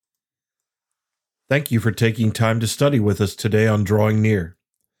Thank you for taking time to study with us today on Drawing Near.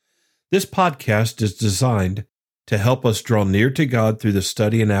 This podcast is designed to help us draw near to God through the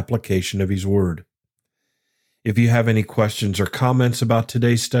study and application of His Word. If you have any questions or comments about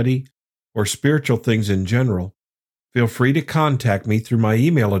today's study or spiritual things in general, feel free to contact me through my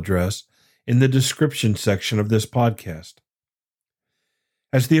email address in the description section of this podcast.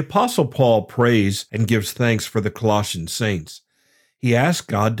 As the Apostle Paul prays and gives thanks for the Colossian saints, he asks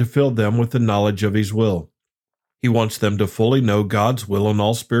God to fill them with the knowledge of His will. He wants them to fully know God's will in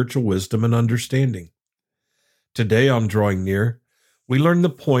all spiritual wisdom and understanding. Today on Drawing Near, we learn the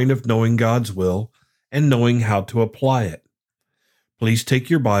point of knowing God's will and knowing how to apply it. Please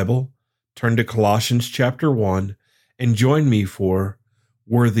take your Bible, turn to Colossians chapter 1, and join me for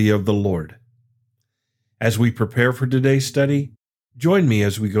Worthy of the Lord. As we prepare for today's study, join me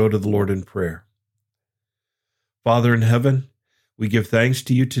as we go to the Lord in prayer. Father in heaven, we give thanks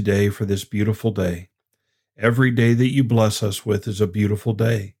to you today for this beautiful day. Every day that you bless us with is a beautiful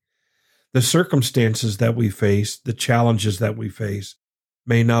day. The circumstances that we face, the challenges that we face,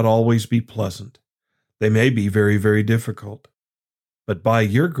 may not always be pleasant. They may be very, very difficult. But by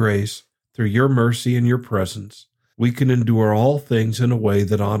your grace, through your mercy and your presence, we can endure all things in a way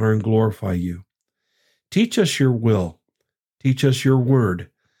that honor and glorify you. Teach us your will. Teach us your word,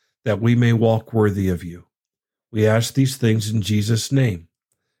 that we may walk worthy of you. We ask these things in Jesus' name.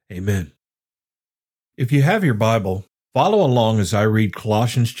 Amen. If you have your Bible, follow along as I read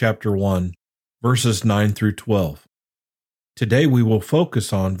Colossians chapter 1, verses 9 through 12. Today we will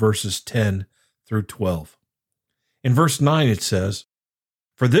focus on verses 10 through 12. In verse 9 it says,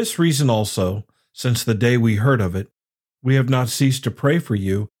 "For this reason also, since the day we heard of it, we have not ceased to pray for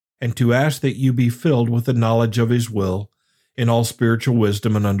you and to ask that you be filled with the knowledge of His will in all spiritual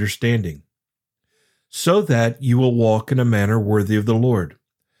wisdom and understanding, so that you will walk in a manner worthy of the Lord,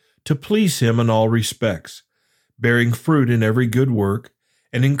 to please Him in all respects, bearing fruit in every good work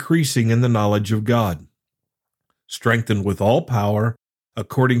and increasing in the knowledge of God, strengthened with all power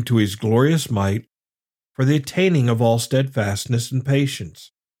according to His glorious might, for the attaining of all steadfastness and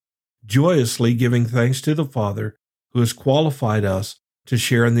patience, joyously giving thanks to the Father who has qualified us to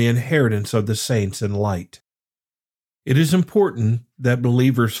share in the inheritance of the saints in light." It is important that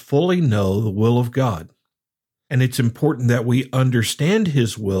believers fully know the will of God, and it's important that we understand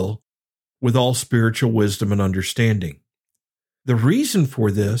His will with all spiritual wisdom and understanding. The reason for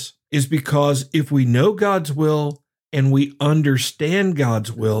this is because if we know God's will and we understand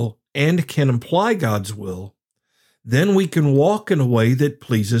God's will and can apply God's will, then we can walk in a way that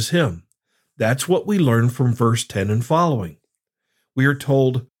pleases Him. That's what we learn from verse 10 and following. We are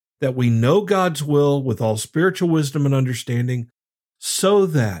told that we know God's will with all spiritual wisdom and understanding, so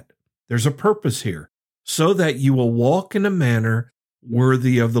that, there's a purpose here, so that you will walk in a manner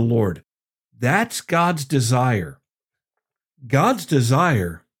worthy of the Lord. That's God's desire. God's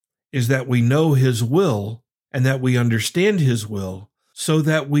desire is that we know His will and that we understand His will so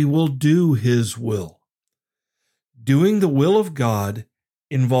that we will do His will. Doing the will of God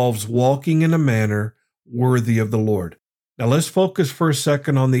involves walking in a manner worthy of the Lord. Now let's focus for a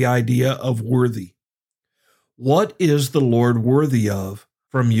second on the idea of worthy. What is the Lord worthy of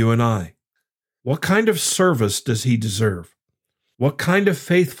from you and I? What kind of service does He deserve? What kind of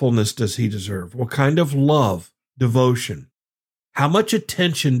faithfulness does He deserve? What kind of love, devotion? How much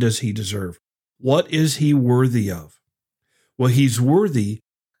attention does He deserve? What is He worthy of? Well, He's worthy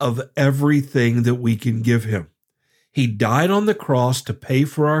of everything that we can give Him. He died on the cross to pay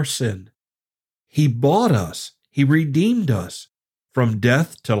for our sin. He bought us. He redeemed us from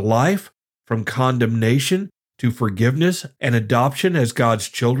death to life, from condemnation to forgiveness and adoption as God's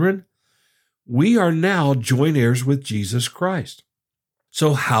children. We are now joint heirs with Jesus Christ.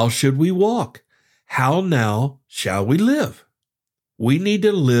 So how should we walk? How now shall we live? We need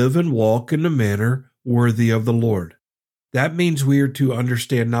to live and walk in a manner worthy of the Lord. That means we are to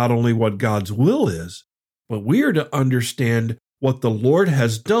understand not only what God's will is, but we are to understand what the Lord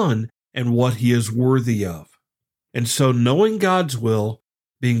has done and what He is worthy of. And so knowing God's will,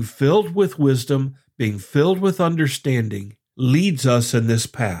 being filled with wisdom, being filled with understanding, leads us in this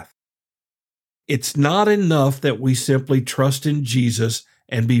path. It's not enough that we simply trust in Jesus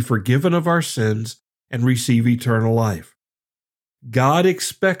and be forgiven of our sins and receive eternal life. God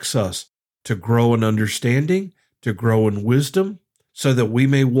expects us to grow in understanding, to grow in wisdom, so that we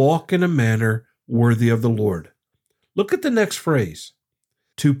may walk in a manner worthy of the Lord. Look at the next phrase.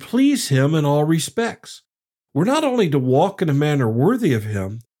 To please Him in all respects. We're not only to walk in a manner worthy of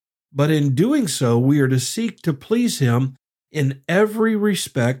Him, but in doing so, we are to seek to please Him in every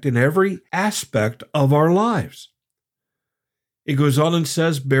respect, in every aspect of our lives. It goes on and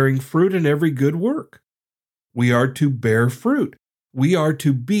says, bearing fruit in every good work. We are to bear fruit. We are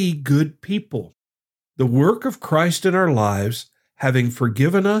to be good people. The work of Christ in our lives, having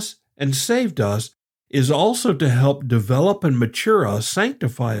forgiven us and saved us, is also to help develop and mature us,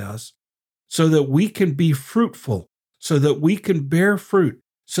 sanctify us, so that we can be fruitful, so that we can bear fruit,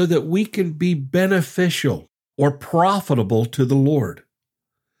 so that we can be beneficial or profitable to the Lord.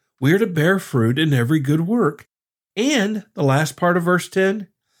 We are to bear fruit in every good work. And the last part of verse 10,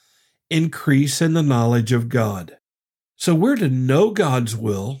 increase in the knowledge of God. So we're to know God's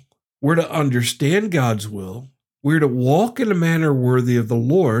will. We're to understand God's will. We're to walk in a manner worthy of the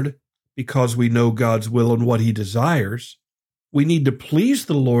Lord because we know God's will and what He desires. We need to please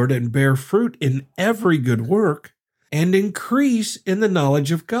the Lord and bear fruit in every good work and increase in the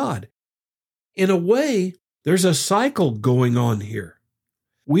knowledge of God. In a way, there's a cycle going on here.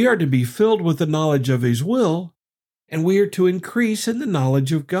 We are to be filled with the knowledge of His will, and we are to increase in the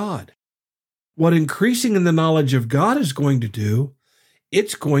knowledge of God. What increasing in the knowledge of God is going to do,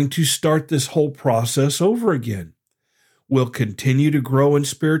 it's going to start this whole process over again. We'll continue to grow in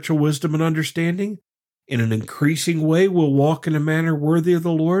spiritual wisdom and understanding. In an increasing way, we'll walk in a manner worthy of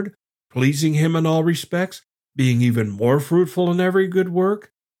the Lord, pleasing Him in all respects, being even more fruitful in every good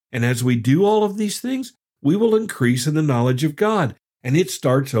work. And as we do all of these things, we will increase in the knowledge of God, and it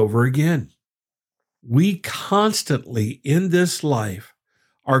starts over again. We constantly in this life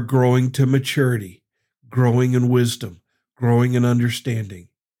are growing to maturity, growing in wisdom, growing in understanding.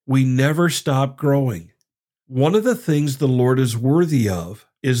 We never stop growing. One of the things the Lord is worthy of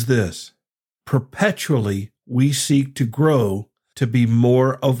is this: perpetually we seek to grow to be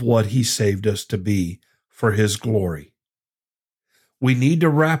more of what He saved us to be for His glory. We need to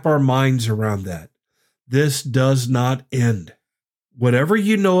wrap our minds around that. This does not end. Whatever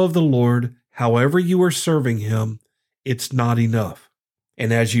you know of the Lord, however you are serving Him, it's not enough.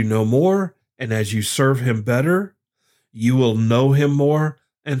 And as you know more, and as you serve Him better, you will know Him more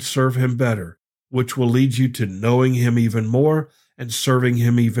and serve Him better, which will lead you to knowing Him even more and serving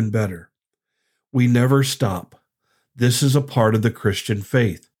Him even better. We never stop. This is a part of the Christian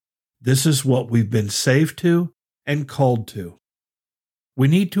faith. This is what we've been saved to and called to. We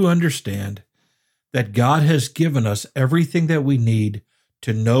need to understand that God has given us everything that we need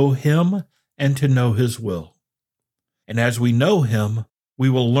to know Him and to know His will. And as we know Him, we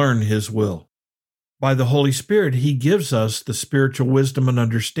will learn His will. By the Holy Spirit, He gives us the spiritual wisdom and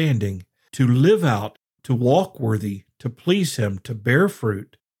understanding to live out, to walk worthy, to please Him, to bear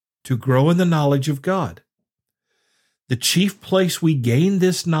fruit, to grow in the knowledge of God. The chief place we gain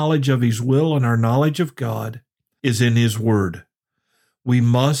this knowledge of His will and our knowledge of God is in His Word. We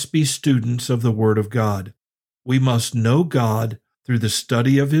must be students of the Word of God. We must know God through the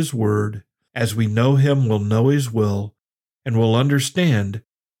study of His Word. As we know Him, we'll know His will, and we'll understand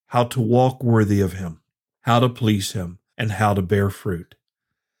how to walk worthy of Him, how to please Him, and how to bear fruit.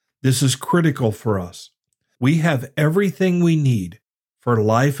 This is critical for us. We have everything we need for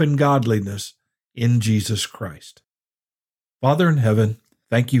life and godliness in Jesus Christ. Father in heaven,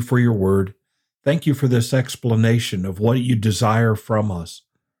 thank You for Your word. Thank You for this explanation of what You desire from us,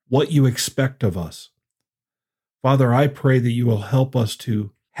 what You expect of us. Father, I pray that You will help us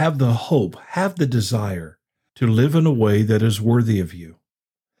to have the hope, have the desire to live in a way that is worthy of You.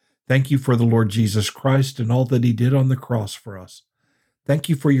 Thank You for the Lord Jesus Christ and all that He did on the cross for us. Thank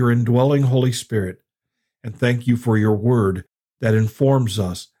You for Your indwelling Holy Spirit, and thank You for Your word that informs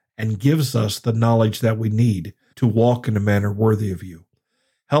us and gives us the knowledge that we need to walk in a manner worthy of You.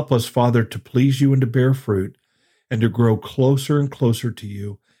 Help us, Father, to please You and to bear fruit and to grow closer and closer to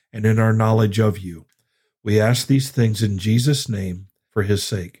You and in our knowledge of You. We ask these things in Jesus' name for His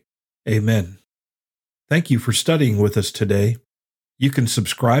sake. Amen. Thank you for studying with us today. You can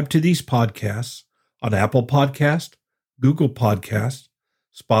subscribe to these podcasts on Apple Podcast, Google Podcast,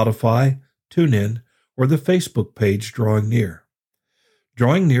 Spotify, TuneIn, or the Facebook page Drawing Near.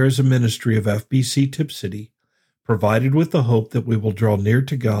 Drawing Near is a ministry of FBC Tipp City, provided with the hope that we will draw near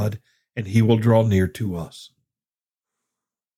to God and He will draw near to us.